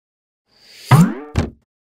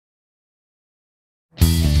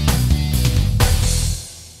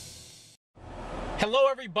Hello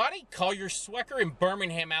everybody, Collier Swecker in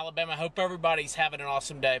Birmingham, Alabama. Hope everybody's having an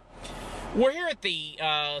awesome day. We're here at the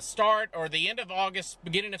start or the end of August,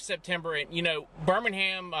 beginning of September, and you know,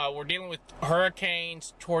 Birmingham, we're dealing with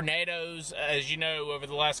hurricanes, tornadoes. As you know, over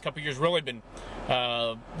the last couple of years, really been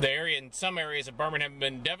the area in some areas of Birmingham have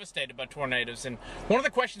been devastated by tornadoes. And one of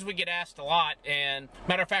the questions we get asked a lot, and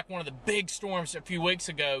matter of fact, one of the big storms a few weeks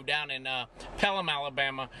ago down in Pelham,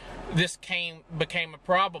 Alabama, this became a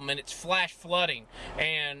problem, and it's flash flooding.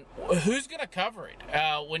 And who's going to cover it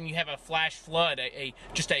when you have a flash flood?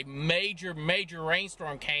 Just a major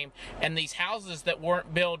rainstorm came, and these houses that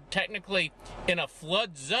weren't built technically in a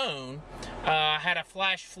flood zone had a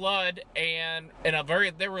flash flood, and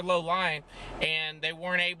they were low lying, and they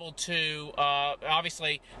weren't able to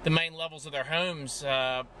obviously the main levels of their homes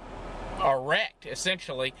are wrecked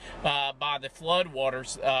essentially by the flood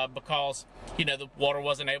waters because you know the water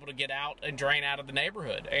wasn't able to get out and drain out of the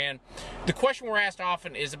neighborhood. And the question we're asked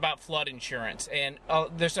often is about flood insurance, and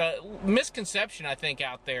there's a misconception I think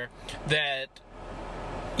out there that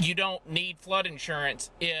you don't need flood insurance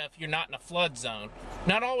if you're not in a flood zone.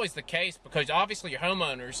 Not always the case, because obviously your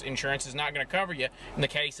homeowner's insurance is not going to cover you in the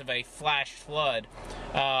case of a flash flood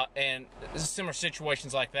and similar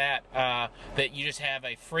situations like that, that you just have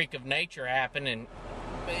a freak of nature happen and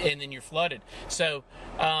then you're flooded. So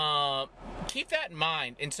keep that in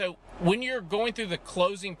mind. And so when you're going through the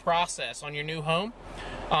closing process on your new home,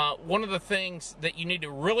 one of the things that you need to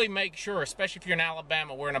really make sure, especially if you're in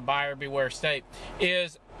Alabama, we're in a buyer beware state,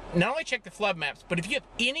 is not only check the flood maps, but if you have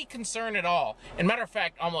any concern at all, and matter of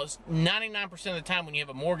fact, almost 99% of the time when you have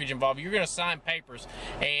a mortgage involved, you're going to sign papers,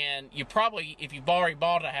 and you probably, if you've already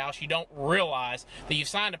bought a house, you don't realize that you've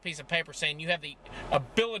signed a piece of paper saying you have the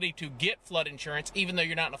ability to get flood insurance even though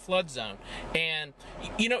you're not in a flood zone. And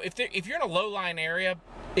you know, if you're in a low-lying area,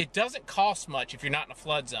 it doesn't cost much if you're not in a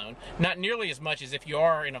flood zone, not nearly as much as if you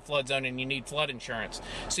are in a flood zone and you need flood insurance.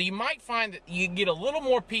 So you might find that you get a little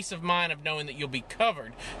more peace of mind of knowing that you'll be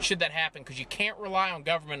covered should that happen, because you can't rely on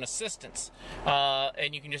government assistance,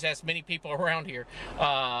 and you can just ask many people around here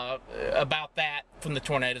about that from the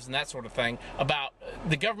tornadoes and that sort of thing. About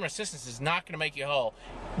the government assistance is not going to make you whole.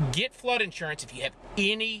 Get flood insurance if you have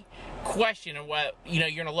any question of what, you know,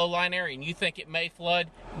 you're in a low-lying area and you think it may flood.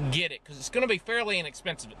 Get it, because it's going to be fairly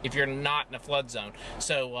inexpensive if you're not in a flood zone.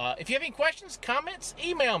 So if you have any questions, comments,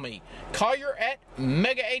 email me.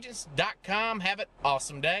 Collier@megaagents.com. Have an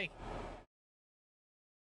awesome day.